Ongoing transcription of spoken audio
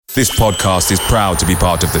This podcast is proud to be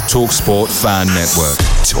part of the TalkSport Fan Network.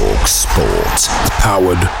 TalkSport.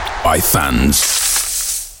 Powered by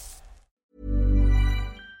fans.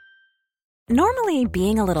 Normally,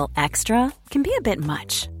 being a little extra can be a bit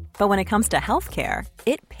much. But when it comes to healthcare,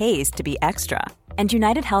 it pays to be extra. And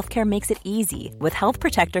United Healthcare makes it easy with Health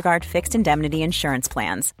Protector Guard fixed indemnity insurance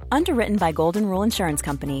plans. Underwritten by Golden Rule Insurance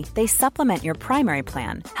Company, they supplement your primary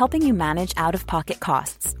plan, helping you manage out-of-pocket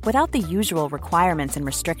costs without the usual requirements and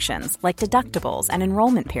restrictions like deductibles and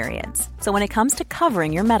enrollment periods. So when it comes to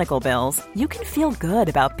covering your medical bills, you can feel good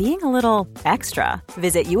about being a little extra.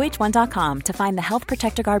 Visit uh1.com to find the Health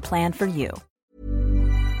Protector Guard plan for you.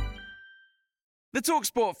 The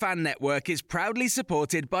TalkSport Fan Network is proudly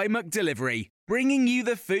supported by McDelivery, bringing you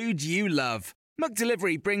the food you love.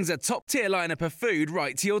 McDelivery brings a top-tier lineup of food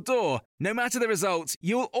right to your door. No matter the result,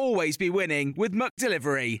 you'll always be winning with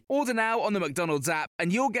McDelivery. Order now on the McDonald's app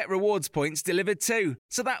and you'll get rewards points delivered too.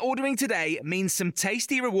 So that ordering today means some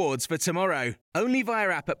tasty rewards for tomorrow. Only via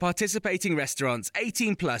app at participating restaurants.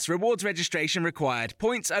 18 plus rewards registration required.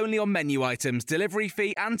 Points only on menu items, delivery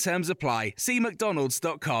fee and terms apply. See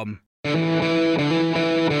mcdonalds.com.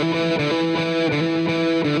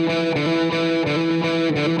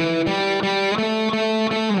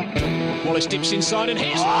 Wallace dips inside and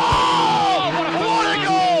hits. Oh, what a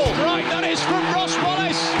goal! Right, that is from Ross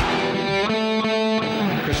Wallace.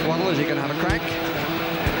 Chris Waddle, is he going to have a crack?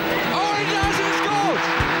 Oh, he does! He scores!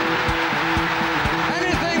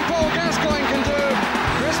 Anything Paul Gascoigne can do,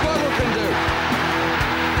 Chris Waddle can do.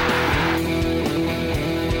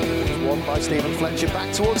 One by Stephen Fletcher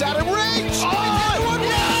back towards Adam Reach. Oh!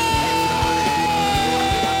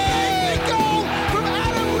 Goal from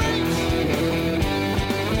Adam Reach.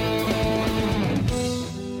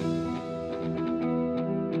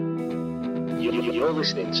 You're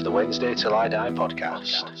listening to the Wednesday Till I Die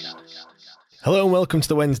podcast. Hello and welcome to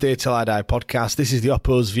the Wednesday Till I Die podcast. This is the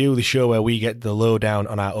Oppo's View, the show where we get the lowdown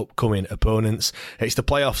on our upcoming opponents. It's the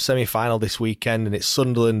playoff semi-final this weekend and it's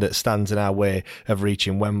Sunderland that stands in our way of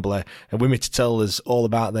reaching Wembley. And with me to tell us all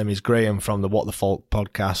about them is Graham from the What the Folk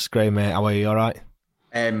podcast. Graham, mate, how are you? All right?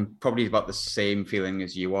 Probably about the same feeling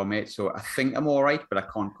as you are, mate. So I think I'm all right, but I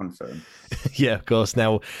can't confirm. Yeah, of course.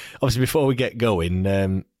 Now, obviously, before we get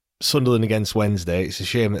going, Sunderland against Wednesday, it's a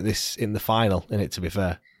shame that this in the final, isn't it, to be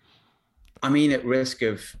fair? I mean, at risk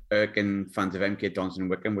of irking fans of MK Dons and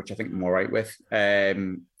Wickham, which I think I'm all right with. I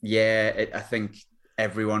think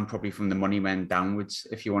everyone, probably from the money men downwards,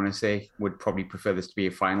 if you want to say, would probably prefer this to be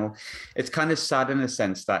a final. It's kind of sad in a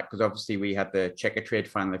sense that, because obviously we had the Checker Trade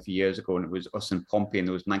final a few years ago and it was us and Pompey and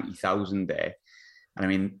there was 90,000 there. And I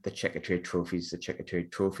mean, the Checker Trade trophy is the Checker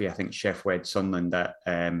Trade trophy. I think Sheffield Sunderland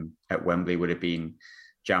at Wembley would have been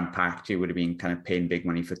jam-packed. You would have been kind of paying big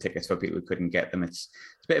money for tickets for people who couldn't get them. It's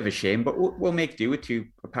a bit of a shame, but we'll make do with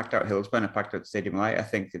a packed-out Hillsborough and a packed-out Stadium Light. I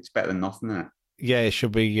think it's better than nothing, isn't it? Yeah, it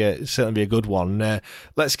should be certainly be a good one.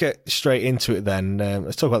 Let's get straight into it then.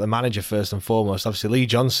 Let's talk about the manager first and foremost. Obviously, Lee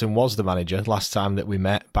Johnson was the manager last time that we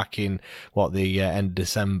met back in, the end of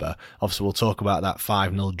December. Obviously, we'll talk about that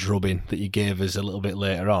 5-0 drubbing that you gave us a little bit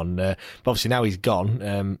later on. But obviously, now he's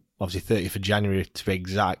gone. Obviously 30th of January to be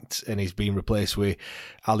exact, and he's been replaced with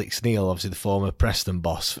Alex Neil, obviously the former Preston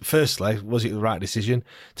boss. Firstly, was it the right decision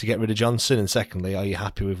to get rid of Johnson? And secondly, are you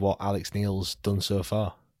happy with what Alex Neil's done so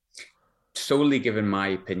far? Solely given my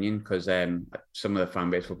opinion, because some of the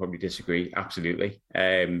fan base will probably disagree, absolutely.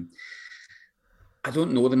 I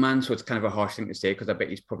don't know the man, so it's kind of a harsh thing to say, because I bet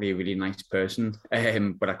he's probably a really nice person,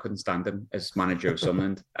 but I couldn't stand him as manager of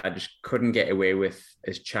Sunderland. I just couldn't get away with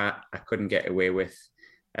his chat. I couldn't get away with...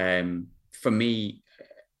 For me,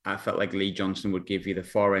 I felt like Lee Johnson would give you the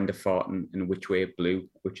far end of farting and which way it blew,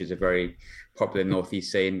 which is a very popular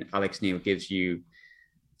Northeast saying. Alex Neil gives you,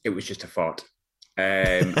 it was just a fart.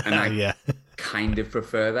 And I kind of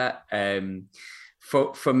prefer that.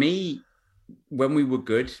 For me, when we were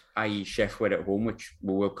good, i.e. Sheffield at home, which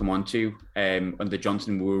we will come on to, under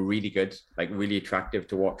Johnson, we were really good, like really attractive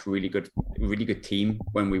to watch, really good team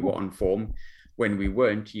when we were on form. When we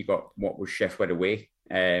weren't, you got what was Sheffield away,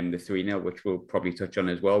 the 3-0, which we'll probably touch on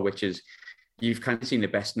as well, which is you've kind of seen the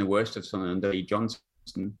best and the worst of something under Lee Johnson.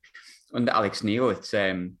 Under Alex Neil, it's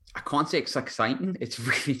I can't say it's exciting. It's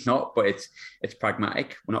really not, but it's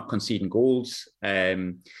pragmatic. We're not conceding goals,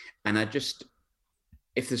 and I just,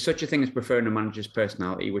 if there's such a thing as preferring a manager's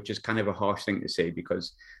personality, which is kind of a harsh thing to say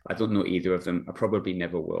because I don't know either of them, I probably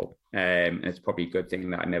never will. And it's probably a good thing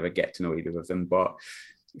that I never get to know either of them. But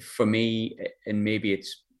for me, and maybe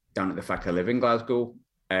it's down to the fact I live in Glasgow,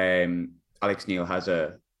 Alex Neil has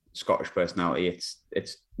a Scottish personality.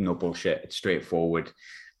 It's no bullshit. It's straightforward.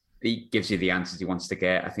 he gives you the answers he wants to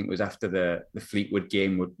get. I think it was after the Fleetwood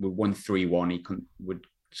game, we won 3-1. He would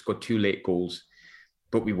score 2 late goals,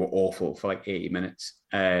 but we were awful for like 80 minutes.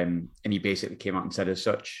 And he basically came out and said as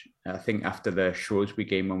such. I think after the Shrewsbury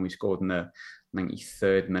game when we scored in the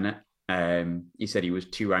 93rd minute, he said he was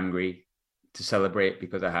too angry to celebrate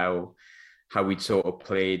because of how we'd sort of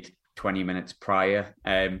played 20 minutes prior.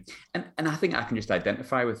 And I think I can just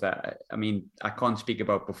identify with that. I mean, I can't speak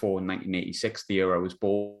about before 1986, the year I was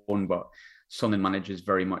born, but Sunderland managers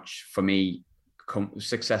very much, for me,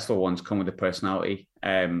 successful ones come with a personality,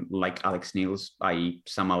 like Alex Neil's, i.e.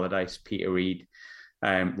 Sam Allardyce, Peter Reid,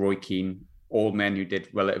 Roy Keane, all men who did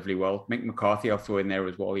relatively well. Mick McCarthy, I'll throw in there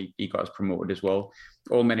as well. He got us promoted as well.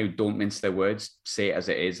 All men who don't mince their words, say it as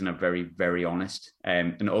it is, and are very, very honest.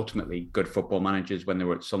 And ultimately, good football managers when they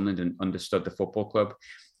were at Sunderland and understood the football club.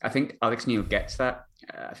 I think Alex Neil gets that.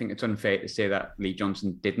 I think it's unfair to say that Lee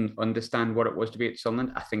Johnson didn't understand what it was to be at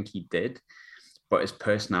Sunderland. I think he did. But his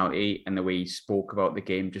personality and the way he spoke about the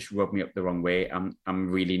game just rubbed me up the wrong way.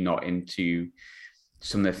 I'm really not into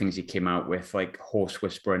some of the things he came out with, like horse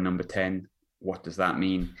whisperer number 10. What does that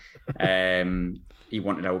mean? He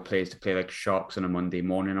wanted our players to play like sharks on a Monday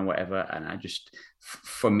morning or whatever. And I just,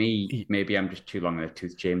 for me, maybe I'm just too long in the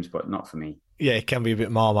tooth, James, but not for me. Yeah, it can be a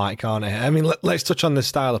bit Marmite, can't it? I mean, let's touch on the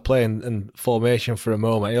style of play and formation for a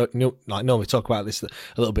moment. Like normally talk about this a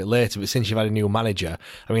little bit later, but since you've had a new manager,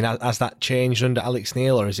 I mean, has that changed under Alex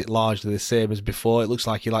Neil, or is it largely the same as before? It looks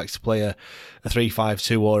like he likes to play a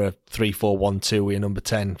 3-5-2 or a 3-4-1-2 with a number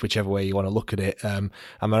 10, whichever way you want to look at it. Am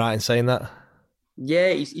I right in saying that?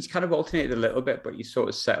 Yeah, he's kind of alternated a little bit, but he's sort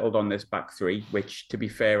of settled on this back three, which, to be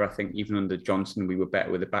fair, I think even under Johnson, we were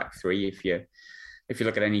better with the back three. If you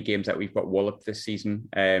look at any games that we've got walloped this season,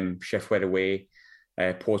 Sheffield away,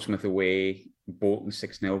 Portsmouth away, Bolton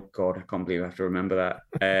 6-0. God, I can't believe I have to remember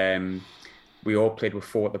that. We all played with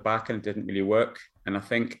 4 at the back and it didn't really work. And I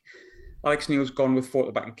think Alex Neil's gone with 4 at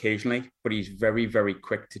the back occasionally, but he's very, very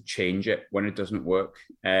quick to change it when it doesn't work.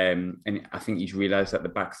 And I think he's realised that the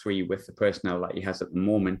back three, with the personnel that he has at the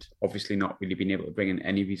moment, obviously not really been able to bring in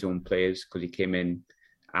any of his own players because he came in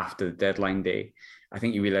after the deadline day. I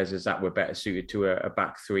think he realises that we're better suited to a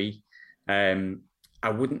back three. I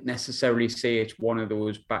wouldn't necessarily say it's one of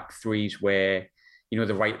those back threes where, you know,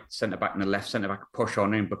 the right centre-back and the left centre-back push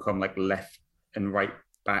on and become like left and right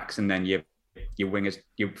backs, and then your wingers,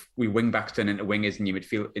 we wing backs turn into wingers and you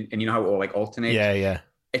midfield, and you know how it all like alternates? Yeah.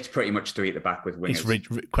 It's pretty much 3 at the back with wingers.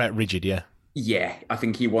 It's quite rigid, yeah. Yeah, I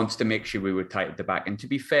think he wants to make sure we were tight at the back. And to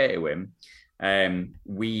be fair to him,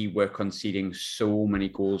 we were conceding so many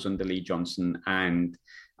goals under Lee Johnson, and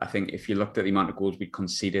I think if you looked at the amount of goals we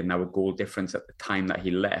conceded and our goal difference at the time that he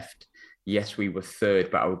left, yes, we were 3rd,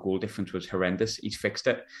 but our goal difference was horrendous. He's fixed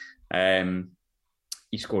it.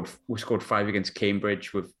 We scored 5 against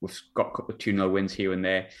Cambridge. We've got a couple of 2-0 wins here and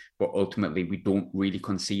there, but ultimately we don't really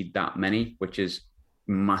concede that many, which is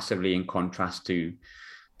massively in contrast to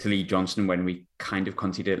Lee Johnson, when we kind of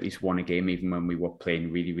conceded at least 1 a game, even when we were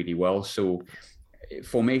playing really, really well. So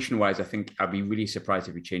formation-wise, I think I'd be really surprised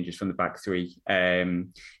if he changes from the back three.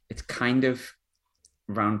 It's kind of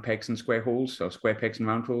round pegs and square holes, or square pegs and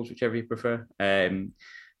round holes, whichever you prefer,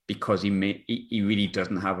 because he really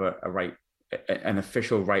doesn't have an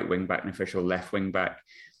official right wing back, an official left wing back,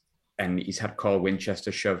 and he's had Carl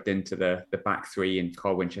Winchester shoved into the back three, and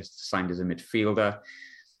Carl Winchester signed as a midfielder.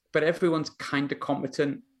 But everyone's kind of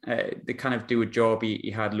competent. They kind of do a job.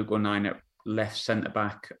 He had Luke O'Nien at left centre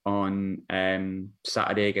back on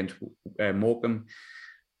Saturday against Morecambe,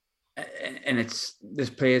 and there's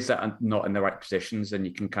players that are not in the right positions, and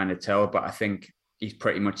you can kind of tell. But I think he's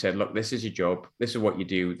pretty much said, look, this is your job. This is what you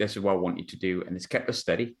do. This is what I want you to do. And it's kept us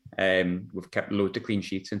steady. We've kept loads of clean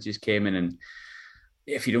sheets since he's came in. And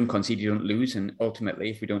if you don't concede, you don't lose. And ultimately,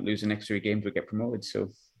 if we don't lose the next 3 games, we'll get promoted. So.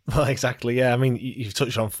 Well, exactly, yeah. I mean, you've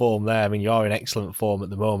touched on form there. I mean, you are in excellent form at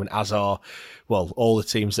the moment, as are, well, all the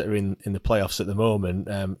teams that are in the playoffs at the moment.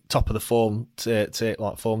 Top of the form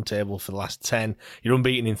table for the last 10. You're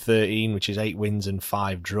unbeaten in 13, which is 8 wins and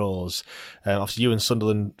 5 draws. Obviously, you and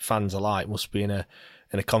Sunderland fans alike must be in a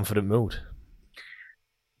confident mood.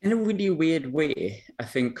 In a really weird way, I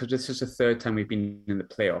think, because this is the 3rd time we've been in the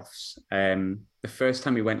playoffs. The first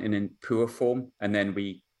time we went in poor form, and then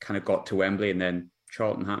we kind of got to Wembley, and then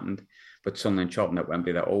Charlton happened, but Sunderland Charlton at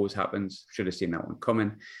Wembley, that always happens. Should have seen that one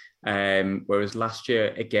coming. Whereas last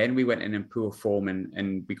year, again, we went in poor form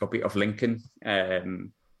and we got beat off Lincoln.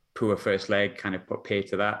 Poor first leg, kind of put pay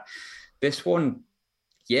to that. This one,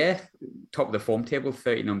 yeah, top of the form table,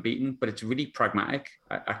 13 unbeaten, but it's really pragmatic.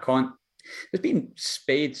 I can't. There's been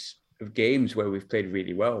spades of games where we've played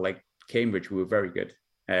really well, like Cambridge, we were very good.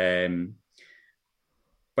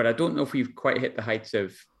 But I don't know if we've quite hit the heights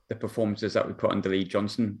of the performances that we put under Lee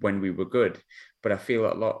Johnson when we were good. But I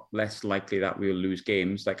feel a lot less likely that we'll lose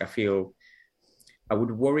games. Like, I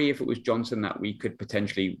would worry if it was Johnson that we could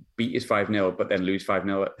potentially beat his 5-0, but then lose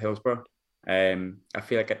 5-0 at Hillsborough. I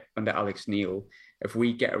feel like under Alex Neil, if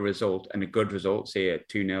we get a result and a good result, say a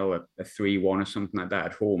 2-0, a 3-1 or something like that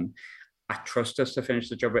at home, I trust us to finish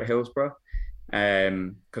the job at Hillsborough,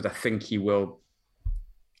 because I think he will.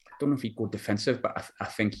 I don't know if he'd go defensive, but I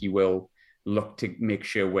think he will look to make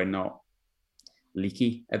sure we're not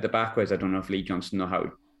leaky at the back, whereas I don't know if Lee Johnson know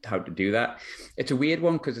how to do that. It's a weird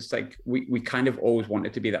one because it's like we kind of always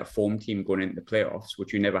wanted to be that form team going into the playoffs,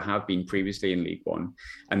 which we never have been previously in League One,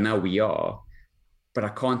 and now we are. But I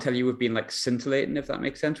can't tell you we've been like scintillating, if that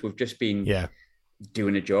makes sense. We've just been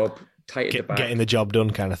doing a job, tight at the back. Getting the job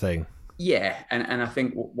done kind of thing. Yeah, and I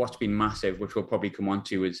think what's been massive, which we'll probably come on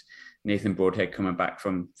to, is Nathan Broadhead coming back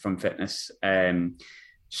from fitness.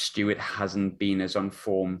 Stewart hasn't been as on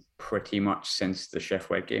form pretty much since the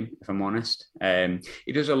Sheffield game, if I'm honest.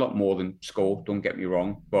 He does a lot more than score, don't get me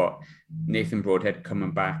wrong, but Nathan Broadhead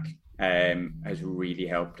coming back has really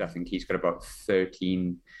helped. I think he's got about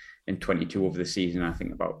 13 and 22 over the season. I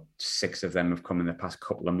think about 6 of them have come in the past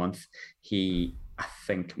couple of months. He, I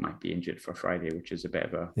think, might be injured for Friday, which is a bit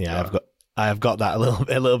of a... I have got that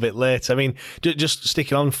a little bit late. I mean, just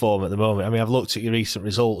sticking on form at the moment. I mean, I've looked at your recent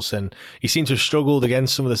results, and you seem to have struggled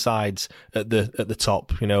against some of the sides at the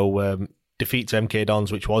top. You know, defeat to MK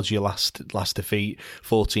Dons, which was your last defeat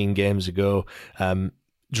 14 games ago.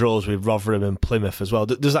 Draws with Rotherham and Plymouth as well.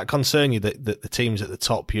 Does that concern you that the teams at the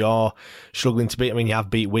top you are struggling to beat? I mean, you have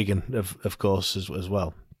beat Wigan, of course, as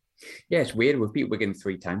well. Yeah, it's weird. We've beat Wigan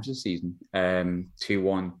 3 times this season. 2-1,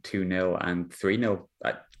 2-0 and 3-0.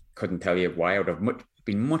 I couldn't tell you why. I would have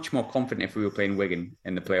been much more confident if we were playing Wigan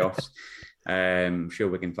in the playoffs. I'm sure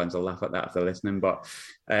Wigan fans will laugh at that if they're listening. But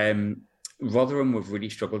Rotherham we've really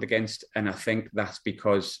struggled against. And I think that's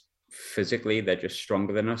because physically they're just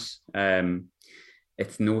stronger than us.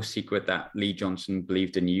 It's no secret that Lee Johnson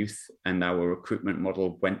believed in youth, and our recruitment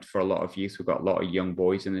model went for a lot of youth. We've got a lot of young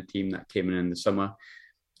boys in the team that came in the summer.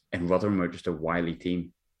 And Rotherham are just a wily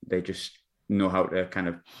team. They just know how to kind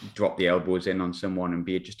of drop the elbows in on someone and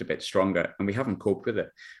be just a bit stronger. And we haven't coped with it.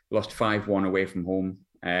 We lost 5-1 away from home,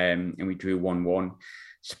 and we drew 1-1.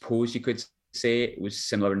 Suppose you could say it was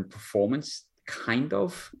similar in performance, kind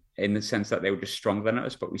of, in the sense that they were just stronger than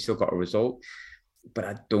us, but we still got a result. But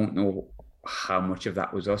I don't know how much of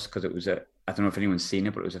that was us, because it was I don't know if anyone's seen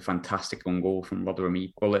it, but it was a fantastic own goal from Rotherham.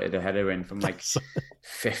 He bulleted a header in from like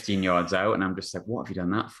 15 yards out, and I'm just like, what have you done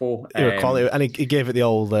that for? And he gave it the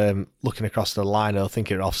old looking across the line, I think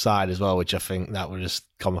it was offside as well, which I think that was just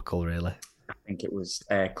comical, really. I think it was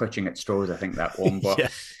clutching at straws, I think, that one.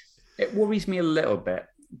 But It worries me a little bit.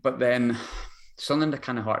 But then Sunderland are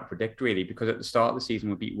kind of hard to predict, really, because at the start of the season,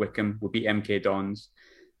 we beat Wickham, we beat MK Dons,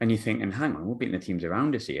 and you're thinking, hang on, we're beating the teams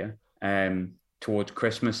around us here. Towards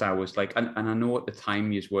Christmas, I was like, and I know at the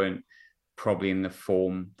time you weren't probably in the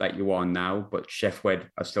form that you are now, but Sheffield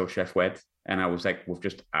are still Sheffield. And I was like, we've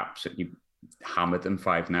just absolutely hammered them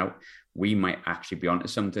 5-0. We might actually be onto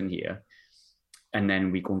something here. And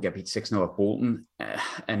then we go and get beat 6-0 at Bolton.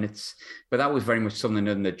 But that was very much something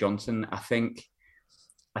under Johnson. I think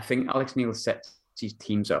Alex Neil sets his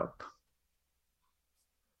teams up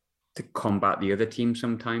to combat the other team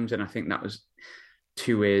sometimes. And I think that was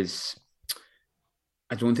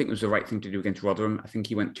I don't think it was the right thing to do against Rotherham. I think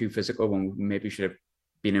he went too physical when we maybe should have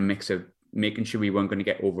been a mix of making sure we weren't going to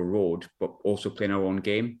get overrode, but also playing our own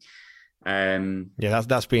game.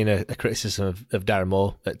 That's been a criticism of Darren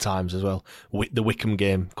Moore at times as well. The Wickham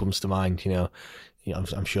game comes to mind.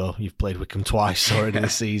 I'm sure you've played Wickham twice already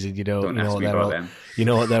this season. You know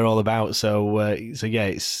what they're all about. So yeah,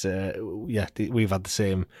 it's we've had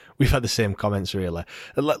the same comments really.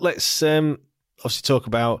 Let's obviously talk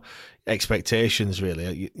about expectations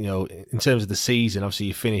really. In terms of the season, obviously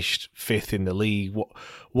you finished 5th in the league.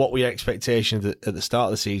 What were your expectations at the start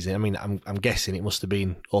of the season? I mean, I'm guessing it must have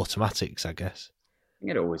been automatics, I guess.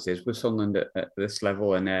 It always is with Sunderland at this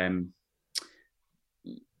level, and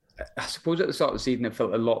I suppose at the start of the season it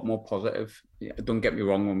felt a lot more positive. Don't get me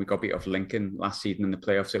wrong, when we got beat off Lincoln last season in the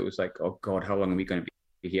playoffs, it was like, oh God, how long are we going to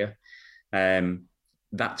be here?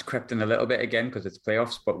 That's crept in a little bit again because it's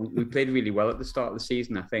playoffs, but we played really well at the start of the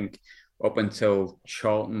season. I think up until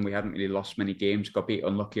Charlton, we hadn't really lost many games, got beat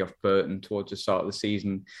unlucky off Burton towards the start of the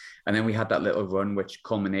season. And then we had that little run, which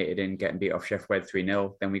culminated in getting beat off Sheffield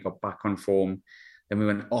 3-0. Then we got back on form. Then we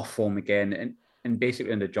went off form again. And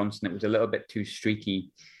basically under Johnson, it was a little bit too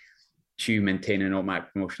streaky to maintain an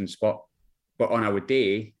automatic promotion spot. But on our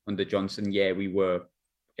day under Johnson, we were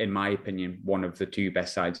in my opinion, one of the two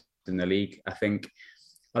best sides in the league. I think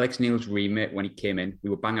Alex Neil's remit, when he came in, we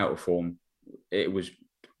were bang out of form. It was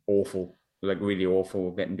awful, like really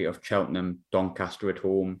awful, getting beat off Cheltenham, Doncaster at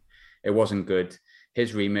home. It wasn't good.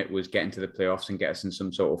 His remit was getting to the playoffs and get us in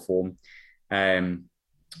some sort of form,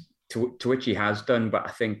 to which he has done. But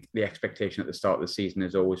I think the expectation at the start of the season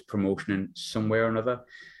is always promotion in some way or another.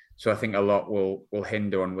 So I think a lot will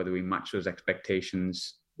hinder on whether we match those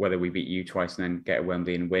expectations, whether we beat you twice and then get a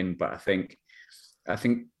Wembley and win. But I think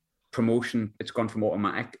promotion, it's gone from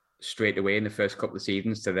automatic straight away in the first couple of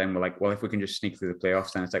seasons to then we're like, well, if we can just sneak through the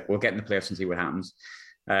playoffs, then it's like, we'll get in the playoffs and see what happens.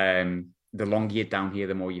 The longer you're down here,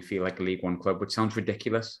 the more you feel like a League One club, which sounds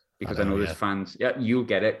ridiculous because I know there's fans, you'll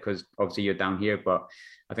get it because obviously you're down here, but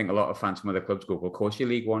I think a lot of fans from other clubs go, well, of course you're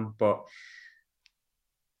League One. But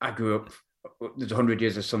I grew up, there's 100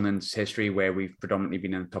 years of Sunderland's history where we've predominantly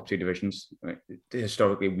been in the top two divisions.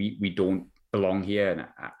 Historically, we don't belong here, and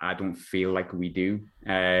I don't feel like we do.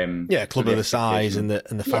 Club of the size and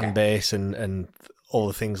the fan base and all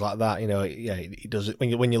the things like that. It does.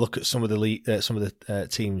 When you look at some of the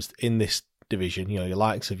teams in this division, your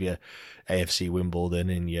likes of your AFC Wimbledon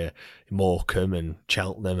and your Morecambe and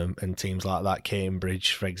Cheltenham and teams like that,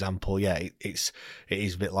 Cambridge, for example. It is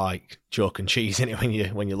a bit like chalk and cheese, isn't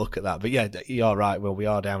it, when you look at that? But you're right. Well, we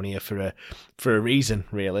are down here for a reason,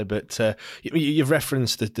 really. But you've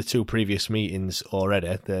referenced the two previous meetings already.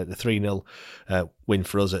 The 3-0 win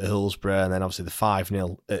for us at Hillsborough, and then obviously the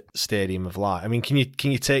 5-0 at Stadium of Light. I mean, can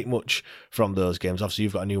you take much from those games? Obviously,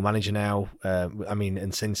 you've got a new manager now.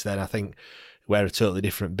 And since then, I think we're a totally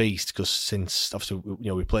different beast because since obviously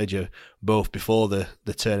we played you both before the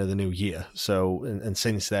turn of the new year. So and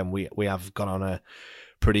since then we have gone on a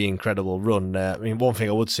pretty incredible run. One thing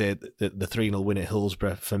I would say, that the 3-0 win at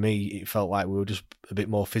Hillsborough, for me, it felt like we were just a bit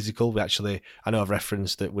more physical. I know I've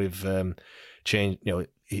referenced that we've changed.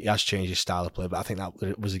 He has changed his style of play, but I think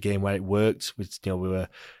that was a game where it worked. We were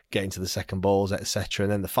getting to the second balls, etc.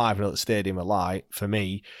 And then the 5-0 at Stadium of Light, for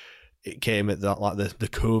me, it came at the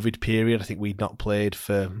COVID period. I think we'd not played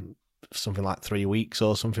for something like 3 weeks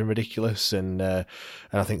or something ridiculous, and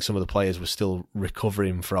I think some of the players were still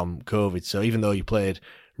recovering from COVID. So even though you played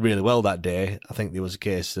really well that day, I think there was a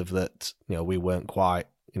case of that. We weren't quite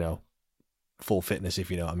full fitness, if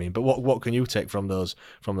you know what I mean. But what can you take from those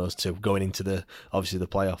two going into the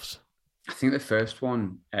playoffs? I think the first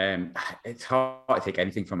one, it's hard to take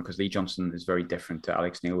anything from it because Lee Johnson is very different to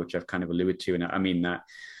Alex Neil, which I've kind of alluded to, and I mean that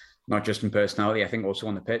not just in personality, I think also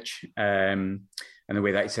on the pitch, and the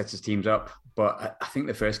way that he sets his teams up. But I think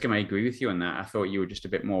the first game, I agree with you on that. I thought you were just a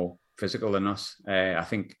bit more physical than us. I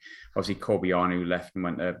think obviously Corbiano left and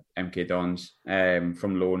went to MK Dons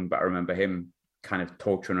from loan, but I remember him kind of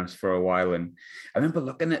torturing us for a while. And I remember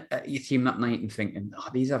looking at your team that night and thinking,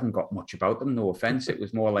 these haven't got much about them, no offence. It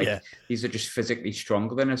was more like, these are just physically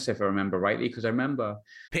stronger than us, if I remember rightly, because I remember...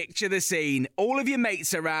 Picture the scene. All of your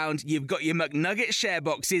mates around, you've got your McNugget share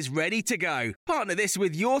boxes ready to go. Partner this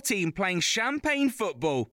with your team playing champagne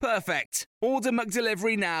football. Perfect. Order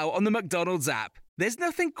McDelivery now on the McDonald's app. There's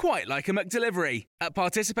nothing quite like a McDelivery. At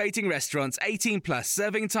participating restaurants, 18 plus,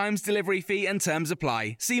 serving times, delivery fee and terms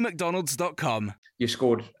apply. See mcdonalds.com. You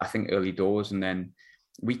scored, I think, early doors, and then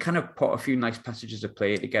we kind of put a few nice passages of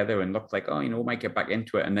play together and looked like, we might get back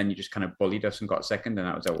into it. And then you just kind of bullied us and got second, and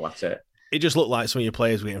that was that's it. It just looked like some of your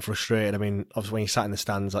players were getting frustrated. I mean, obviously when you sat in the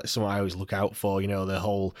stands, like something I always look out for, the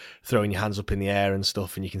whole throwing your hands up in the air and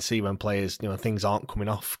stuff, and you can see when players, things aren't coming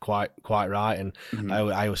off quite right. And I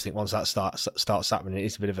always think once that starts happening,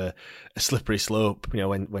 it's a bit of a slippery slope.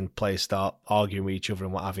 When players start arguing with each other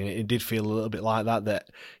and what have you. It did feel a little bit like that.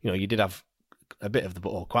 You did have a bit of the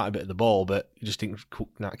ball, quite a bit of the ball, but you just didn't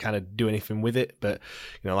kind of do anything with it. But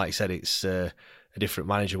like you said, it's a different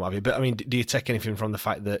manager, what have you. But I mean, do you take anything from the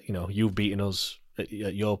fact that you've beaten us at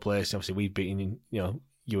your place? Obviously, we've beaten you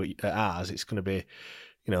at ours. It's going to be,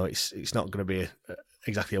 it's not going to be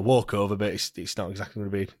exactly a walkover, but it's not exactly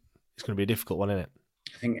going to be. It's going to be a difficult one, isn't it?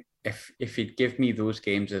 I think if you'd give me those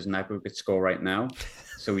games as an aggregate score right now,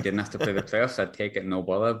 so we didn't have to play the playoffs, I'd take it, no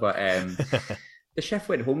bother. But the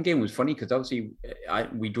Sheffield home game was funny because obviously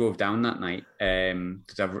we drove down that night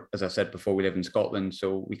because, as I said before, we live in Scotland,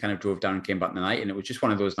 so we kind of drove down and came back the night, and it was just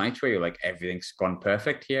one of those nights where you're like, everything's gone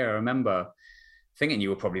perfect here. I remember thinking you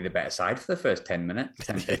were probably the better side for the first 10 minutes,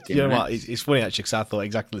 10, 15 you know minutes. What? It's funny actually because I thought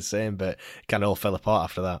exactly the same, but it kind of all fell apart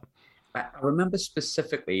after that. I remember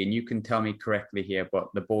specifically, and you can tell me correctly here, but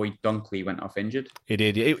the boy Dunkley went off injured. He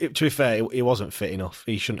did. To be fair, he wasn't fit enough.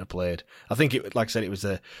 He shouldn't have played. I think, like I said, it was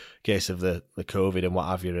a case of the COVID and what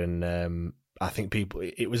have you. And I think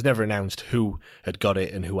it was never announced who had got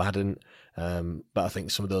it and who hadn't. But I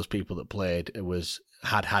think some of those people that played, it was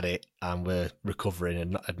had it and were recovering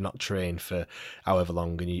and had not trained for however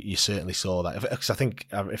long, and you certainly saw that. Because I think,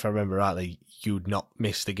 if I remember rightly, you'd not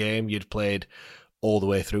missed a game. You'd played all the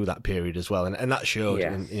way through that period as well, and that showed.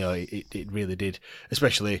 Yeah. And it really did,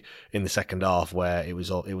 especially in the second half where it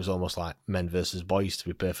was almost like men versus boys, to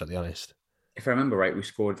be perfectly honest. If I remember right, we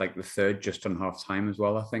scored like the third just on half time as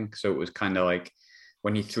well, I think. So it was kind of like,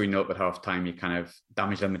 when you 3-0 up at half time, you kind of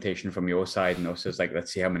damage limitation from your side, and also it's like,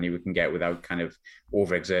 let's see how many we can get without kind of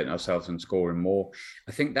overexerting ourselves and scoring more.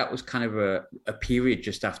 I think that was kind of a period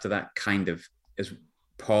just after that kind of is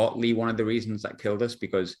partly one of the reasons that killed us,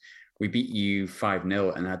 because we beat you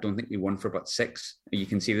 5-0 and I don't think we won for about 6. You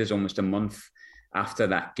can see there's almost a month after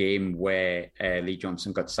that game where Lee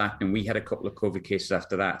Johnson got sacked, and we had a couple of COVID cases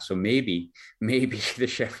after that. So maybe the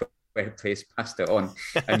chef place passed it on.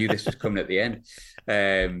 I knew this was coming at the end.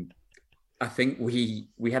 I think we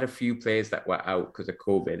had a few players that were out because of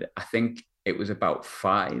COVID. I think it was about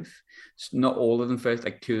 5. Not all of them first,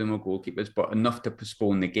 like 2 of them were goalkeepers, but enough to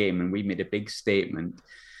postpone the game. And we made a big statement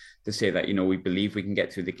to say that, we believe we can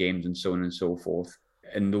get through the games and so on and so forth.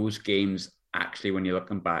 And those games, actually, when you're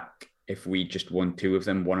looking back, if we just won 2 of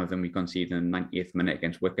them, one of them we conceded in the 90th minute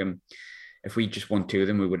against Wickham. If we just won 2 of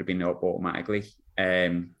them, we would have been up automatically.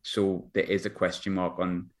 So there is a question mark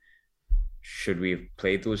on, should we have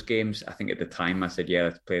played those games? I think at the time I said, yeah,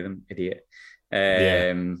 let's play them, idiot.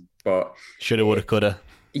 But shoulda, woulda, coulda.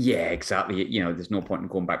 Yeah, exactly. There's no point in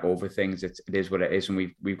going back over things. It is what it is, and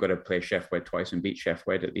we've got to play Sheffield twice and beat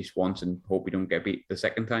Sheffield at least once, and hope we don't get beat the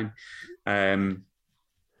second time.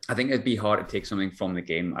 I think it'd be hard to take something from the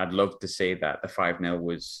game. I'd love to say that the 5-0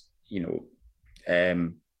 was,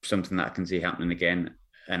 something that I can see happening again,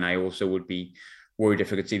 and I also would be worried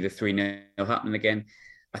if I could see the 3-0 happening again.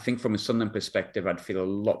 I think from a Sunderland perspective, I'd feel a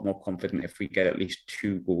lot more confident if we get at least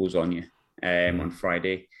 2 goals on you on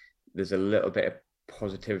Friday. There's a little bit of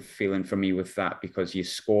positive feeling for me with that, because you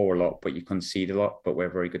score a lot, but you concede a lot, but we're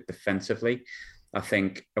very good defensively. I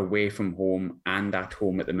think away from home and at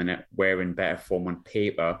home at the minute, we're in better form on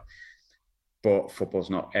paper, but football's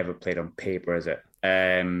not ever played on paper, is it?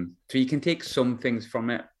 So you can take some things from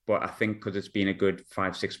it, but I think because it's been a good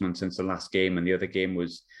 5-6 months since the last game, and the other game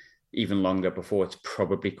was even longer before, it's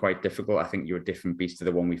probably quite difficult. I think you're a different beast to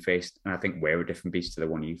the one we faced, and I think we're a different beast to the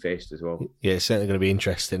one you faced as well. Yeah, it's certainly going to be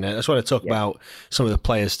interesting. I just want to talk about some of the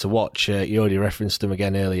players to watch. You already referenced them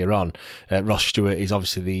again earlier on. Ross Stewart is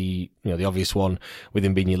obviously the obvious one, with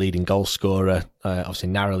him being your leading goal scorer. Obviously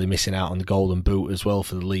narrowly missing out on the Golden Boot as well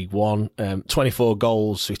for the League One. 24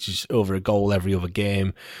 goals, which is over a goal every other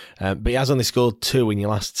game. But he has only scored 2 in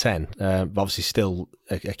your last 10. But obviously still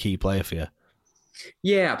a key player for you.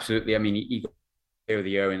 Yeah, absolutely. I mean, he got player of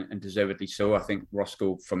the year, and deservedly so. I think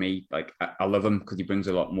Roscoe, for me, like, I love him because he brings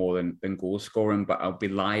a lot more than goal scoring, but I'll be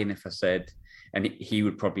lying if I said, and he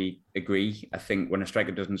would probably agree, I think when a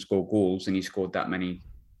striker doesn't score goals, and he scored that many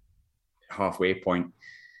halfway point,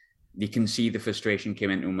 you can see the frustration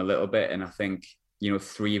came into him a little bit. And I think,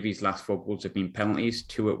 3 of his last 4 goals have been penalties,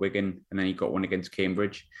 2 at Wigan, and then he got 1 against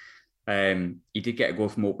Cambridge. He did get a goal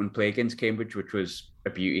from open play against Cambridge, which was a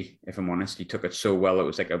beauty, if I'm honest. He took it so well. It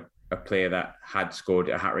was like a player that had scored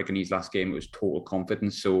a hat-trick in his last game. It was total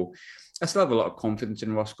confidence. So I still have a lot of confidence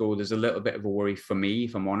in Roscoe. There's a little bit of a worry for me,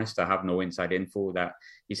 if I'm honest. I have no inside info that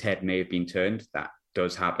his head may have been turned. That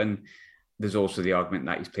does happen. There's also the argument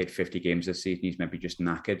that he's played 50 games this season. He's maybe just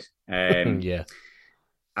knackered. Yeah.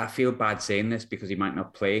 I feel bad saying this because he might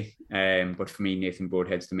not play. But for me, Nathan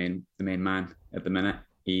Broadhead's the main man at the minute.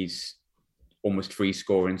 He's almost free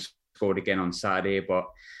scoring, scored again on Saturday. But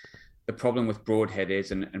the problem with Broadhead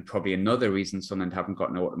is, and probably another reason Sunderland haven't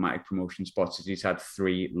got no automatic promotion spots, is he's had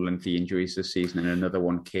 3 lengthy injuries this season, and another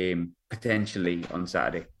one came potentially on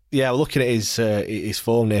Saturday. Yeah, well, looking at his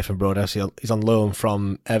form, Nathan Broadhead, he's on loan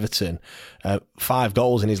from Everton. 5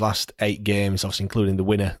 goals in his last 8 games, obviously including the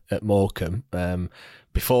winner at Morecambe.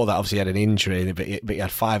 Before that, obviously, he had an injury, but he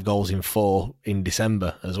had 5 goals in 4 in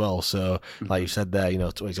December as well. So, like you said there,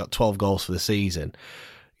 he's got 12 goals for the season.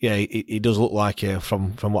 Yeah, he does look like,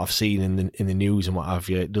 from what I've seen in the news and what have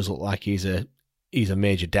you, it does look like he's a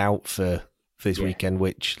major doubt for this weekend.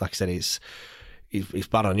 Which, like I said, it's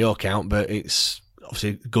bad on your count, but it's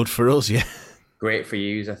obviously good for us. Yeah, great for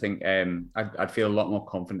you. I think I'd feel a lot more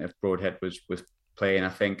confident if Broadhead was playing. I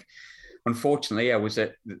think, unfortunately, I was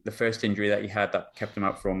at the first injury that he had that kept him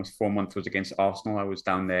out for almost 4 months was against Arsenal. I was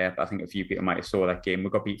down there. I think a few people might have saw that game. We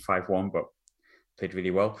got beat 5-1, but played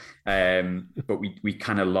really well. But we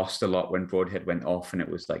kind of lost a lot when Broadhead went off, and it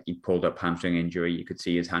was like he pulled up hamstring injury. You could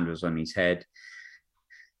see his hand was on his head.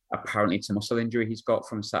 Apparently it's a muscle injury he's got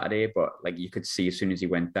from Saturday, but like you could see as soon as he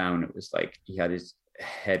went down, it was like he had his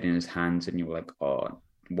head in his hands, and you were like, "Oh,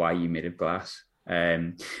 why are you made of glass?"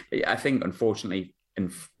 But I think, unfortunately,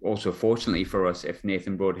 and also fortunately for us, if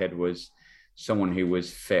Nathan Broadhead was someone who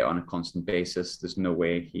was fit on a constant basis, there's no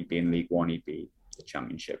way he'd be in League One. He'd be the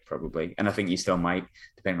Championship probably, and I think he still might,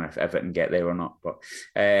 depending on if Everton get there or not. But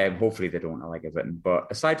hopefully they don't. I like Everton. But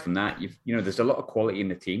aside from that, there's a lot of quality in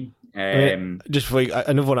the team. Just before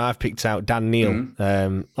another one I've picked out, Dan Neil,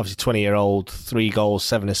 obviously 20-year-old, 3 goals,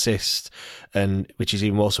 7 assists, and which is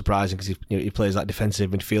even more surprising because he plays that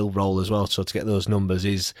defensive midfield role as well. So to get those numbers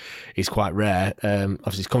is quite rare.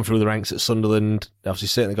 Obviously he's come through the ranks at Sunderland. Obviously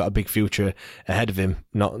certainly got a big future ahead of him.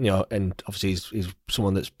 And obviously he's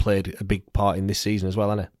someone that's played a big part in this season as well,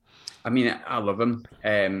 hasn't he? I mean, I love him.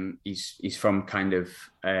 He's from kind of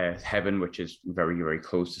heaven, which is very, very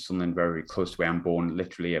close to Sunderland, very, very close to where I'm born,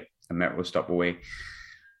 literally a metro stop away.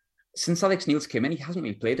 Since Alex Neil's came in, he hasn't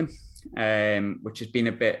really played him, which has been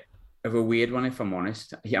a bit of a weird one, if I'm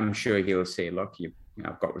honest. I'm sure he'll say, look,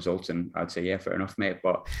 I've got results, and I'd say, yeah, fair enough, mate.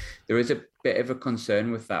 But there is a bit of a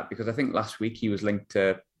concern with that, because I think last week he was linked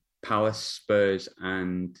to Palace, Spurs,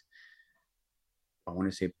 and I want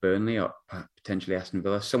to say Burnley, or potentially Aston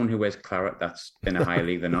Villa, someone who wears claret that's in a higher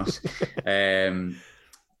league than us.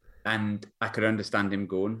 And I could understand him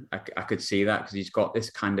going. I could see that, because he's got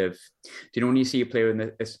this kind of, do you know when you see a player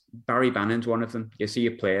in this, Barry Bannon's one of them. You see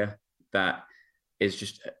a player that is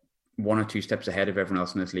just 1 or 2 steps ahead of everyone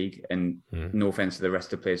else in this league. And no offense to the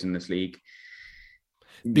rest of the players in this league,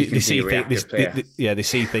 they see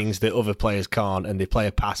things that other players can't, and they play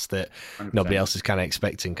a pass that 100%. Nobody else is kind of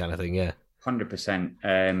expecting, kind of thing. Yeah,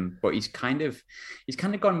 100%. But he's kind of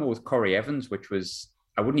gone more with Corey Evans, which was,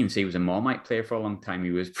 I wouldn't even say he was a Marmite player for a long time.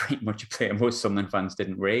 He was pretty much a player most Sunderland fans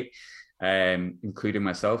didn't rate, including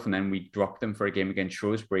myself. And then we dropped him for a game against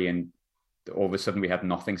Shrewsbury, and all of a sudden we had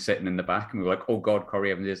nothing sitting in the back, and we were like, oh God,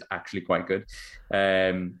 Corey Evans is actually quite good.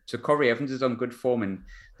 So Corey Evans is on good form, and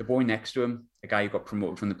the boy next to him, a guy who got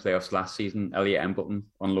promoted from the playoffs last season, Elliot Embleton,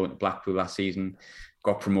 on loan at Blackpool last season,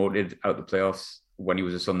 got promoted out the playoffs when he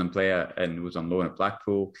was a Sunderland player and was on loan at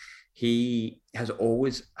Blackpool. He has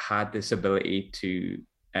always had this ability to,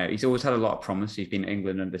 he's always had a lot of promise. He's been in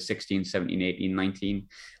England under 16, 17, 18, 19.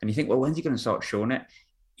 And you think, well, when's he going to start showing it?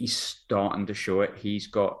 He's starting to show it. He's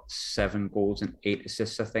got 7 goals and 8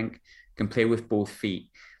 assists, I think. Can play with both feet.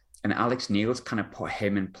 And Alex Neil's kind of put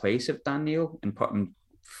him in place of Dan Neil and put him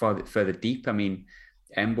further deep. I mean,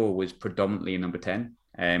 Embo was predominantly a number 10.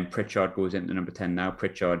 Pritchard goes into number 10 now.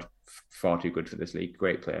 Pritchard, far too good for this league.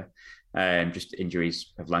 Great player. Just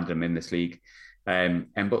injuries have landed him in this league.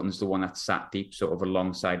 Embleton's the one that sat deep, sort of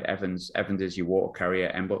alongside Evans. Evans is your water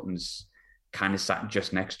carrier. Embleton's kind of sat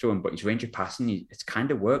just next to him, but his range of passing, it's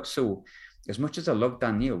kind of works. So as much as I love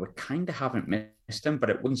Dan Neil, we kind of haven't missed him, but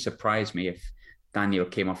it wouldn't surprise me if Dan Neil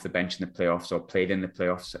came off the bench in the playoffs or played in the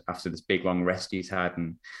playoffs after this big long rest he's had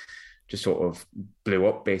and just sort of blew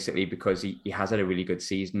up, basically, because he has had a really good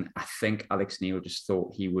season. I think Alex Neil just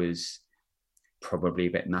thought he was probably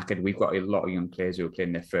a bit knackered. We've got a lot of young players who are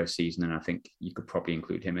playing their first season, and I think you could probably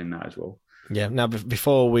include him in that as well. Yeah. Now,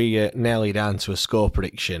 before we nail you down to a score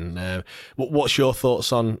prediction, what's your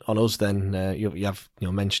thoughts on us then? You have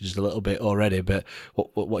mentioned just a little bit already, but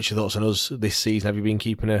what's your thoughts on us this season? Have you been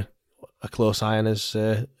keeping a close eye on us,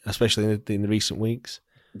 especially in the recent weeks?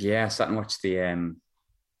 Yeah, I sat and watched the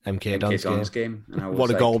MK Dons game. And what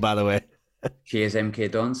a goal, by the way. Cheers,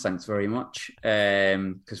 MK Dons. Thanks very much.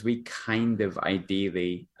 Because we kind of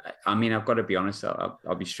ideally, I mean, I've got to be honest,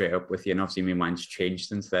 I'll be straight up with you. And obviously my mind's changed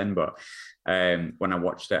since then. But when I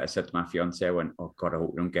watched it, I said to my fiance, I went, oh God, I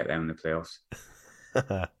hope we don't get them in the playoffs.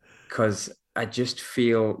 Because I just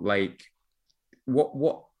feel like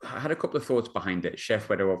what I had a couple of thoughts behind it. Chef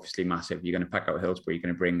Weather, obviously massive. You're going to pack out Hillsborough. You're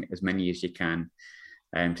going to bring as many as you can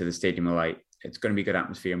to the Stadium of Light. It's going to be good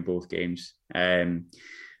atmosphere in both games.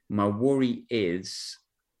 My worry is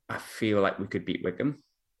I feel like we could beat Wickham.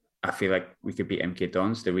 I feel like we could beat MK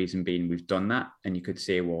Dons. The reason being we've done that. And you could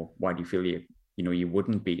say, well, why do you feel you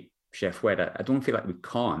wouldn't beat Chef Weather? I don't feel like we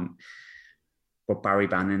can't. But Barry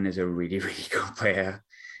Bannon is a really, really good player.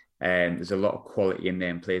 There's a lot of quality in there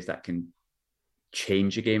and players that can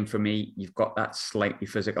change a game for me. You've got that slightly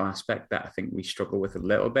physical aspect that I think we struggle with a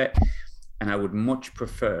little bit. And I would much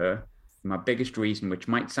prefer, my biggest reason, which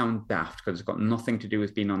might sound daft because it's got nothing to do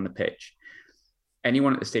with being on the pitch.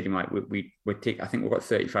 Anyone at the stadium, like we take, I think we've got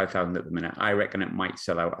 35,000 at the minute. I reckon it might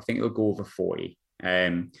sell out. I think it'll go over 40.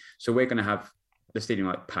 So we're going to have the stadium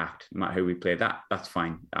like packed, no matter who we play. That's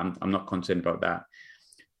fine. I'm not concerned about that.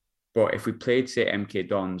 But if we played, say, MK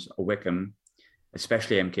Dons or Wickham,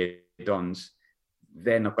 especially MK Dons,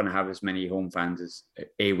 they're not going to have as many home fans as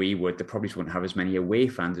we would. They probably won't have as many away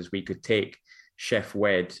fans as we could take. Chef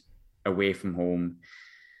Wed away from home.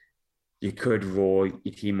 You could roll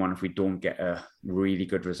your team on if we don't get a really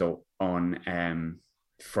good result on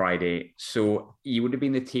Friday. So you would have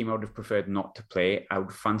been the team I would have preferred not to play. I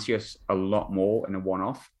would fancy us a lot more in a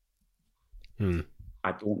one-off.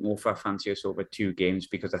 I don't know if I fancy us over 2 games,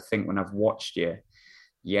 because I think when I've watched you,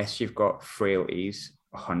 yes, you've got frailties,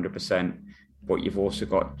 100%, but you've also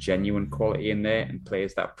got genuine quality in there and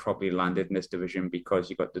players that probably landed in this division because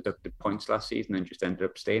you got deducted points last season and just ended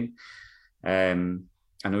up staying.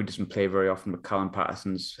 I know he doesn't play very often, but Callum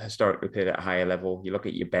Patterson's historically played at a higher level. You look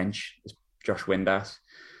at your bench, there's Josh Windass.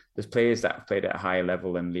 There's players that have played at a higher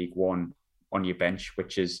level in League One on your bench,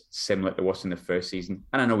 which is similar to what's in the first season.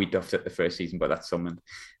 And I know we duffed it the first season, but that's something.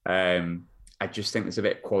 I just think there's a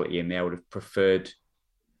bit of quality in there. I would have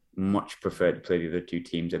much preferred to play the other 2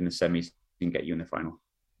 teams in the semis and get you in the final.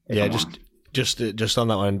 Yeah, just on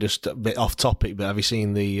that one, just a bit off topic, but have you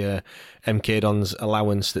seen the MK Dons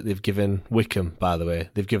allowance that they've given Wickham, by the way?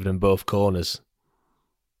 They've given them both corners.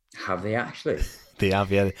 Have they actually? They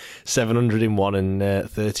have, yeah. 700 in one and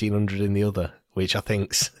 1,300 in the other, which I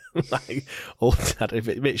think's like a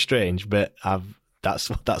bit strange, but that's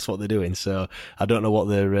what they're doing. So I don't know what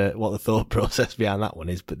the thought process behind that one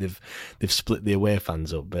is, but they've split the away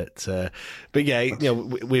fans up. But yeah,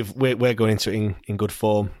 we're going into it in good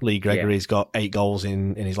form. Lee Gregory's got 8 goals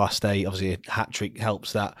in his last 8. Obviously, a hat trick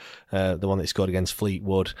helps that. The one that he scored against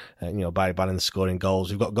Fleetwood. Barry Bannon's scoring goals.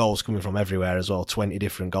 We've got goals coming from everywhere as well. 20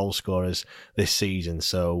 different goal scorers this season.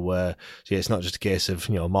 So yeah, it's not just a case of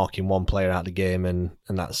marking one player out of the game and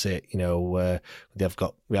that's it. We have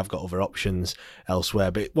got other options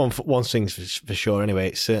elsewhere. But one thing's for sure anyway,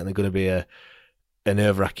 it's certainly going to be a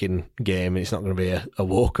nerve-wracking game. It's not going to be a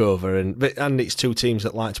walkover, and it's 2 teams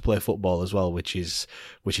that like to play football as well, which is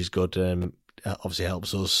good. Obviously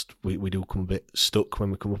helps us. We do come a bit stuck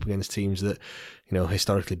when we come up against teams that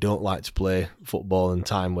historically don't like to play football and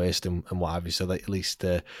time waste and what have you. So that at least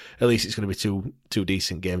it's going to be two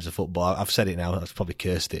decent games of football. I've said it now. I've probably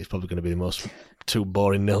cursed it. It's probably going to be the most 2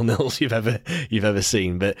 boring 0-0s you've ever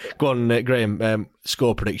seen. But go on, Graham.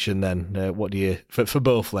 Score prediction then. What do you for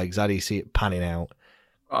both legs? How do you see it panning out?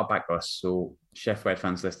 Got a back us. So Chef Wed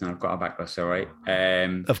fans listening, I've got a back us. All right.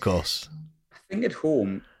 Of course. I think at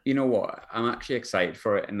home, you know what? I'm actually excited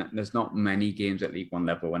for it, and there's not many games at League One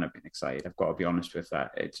level when I've been excited. I've got to be honest with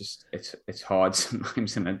that. It's hard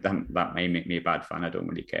sometimes, and that may make me a bad fan. I don't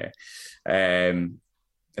really care.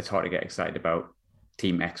 It's hard to get excited about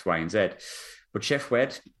Team X, Y, and Z. But Chef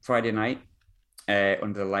Wed, Friday night,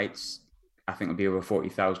 under the lights, I think it'll be over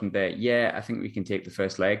 40,000 there. Yeah, I think we can take the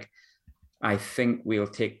first leg. I think we'll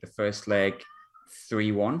take the first leg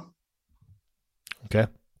 3-1. Okay.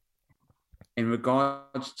 In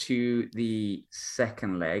regards to the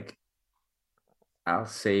second leg, I'll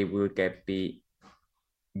say we'll get beat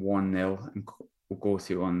 1-0 and we'll go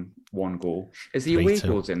through on 1 goal. Is the away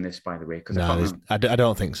goals in this, by the way? No, I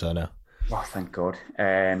don't think so, no. Oh, thank God.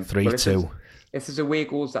 3-2. If there's away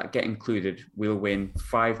goals that get included, we'll win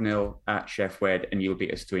 5-0 at Chef Wed and you'll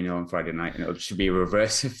beat us 3-0 on Friday night, and it'll just be a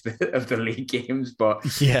reverse of the league games.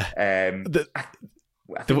 But yeah,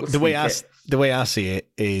 the way I see it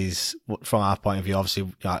is, from our point of view,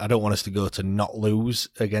 obviously, I don't want us to go to not lose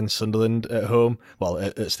against Sunderland at home,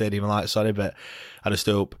 at Stadium Light, sorry, but I just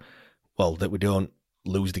hope, that we don't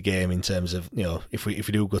lose the game in terms of, if we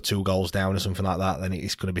do go 2 goals down or something like that, then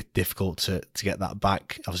it's going to be difficult to get that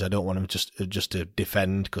back. Obviously, I don't want them just to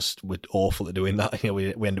defend, because we're awful at doing that.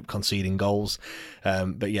 We end up conceding goals.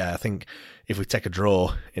 But yeah, I think if we take a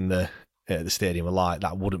draw in the Stadium of Light,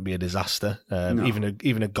 that wouldn't be a disaster. No.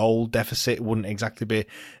 Even a goal deficit wouldn't exactly be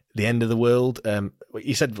the end of the world.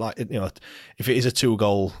 You said, if it is a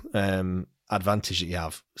 2-goal advantage that you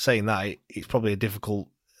have, saying that, it's probably a difficult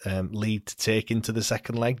lead to take into the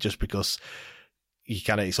second leg, just because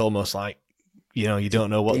it's almost like you don't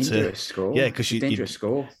know what to score. Yeah, because you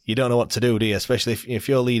don't know what to do you? Especially if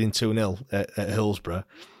you're leading 2-0 at Hillsborough.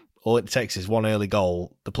 All it takes is 1 early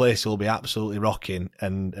goal. The place will be absolutely rocking,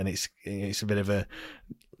 and it's a bit of a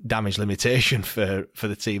damage limitation for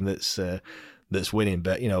the team that's winning.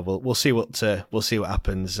 But we'll see what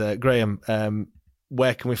happens. Graham,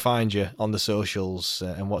 where can we find you on the socials,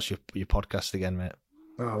 and what's your podcast again, mate?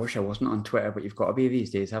 Oh, I wish I wasn't on Twitter, but you've got to be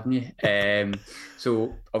these days, haven't you?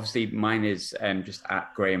 So obviously mine is just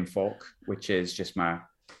at Graham Falk, which is just my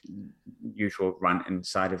usual ranting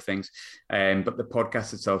side of things. But the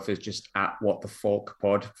podcast itself is just at What the Falk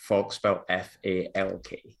Pod. Falk spelled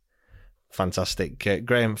Falk. Fantastic.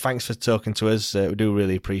 Graham, thanks for talking to us. We do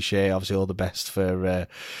really appreciate it. Obviously, all the best for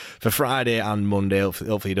Friday and Monday.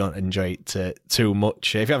 Hopefully you don't enjoy it too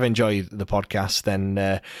much. If you have enjoyed the podcast,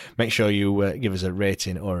 then make sure you give us a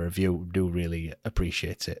rating or a review. We do really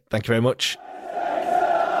appreciate it. Thank you very much.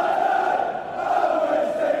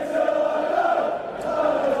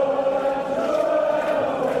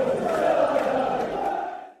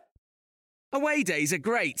 Away days are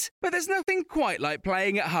great, but there's nothing quite like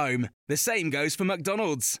playing at home. The same goes for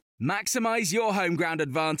McDonald's. Maximise your home ground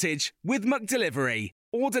advantage with McDelivery.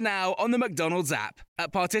 Order now on the McDonald's app.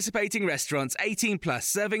 At participating restaurants, 18 plus,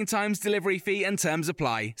 serving times, delivery fee and terms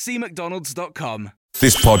apply. See mcdonalds.com.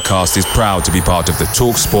 This podcast is proud to be part of the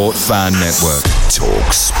TalkSport Fan Network.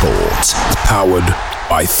 TalkSport. Powered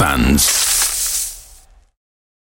by fans.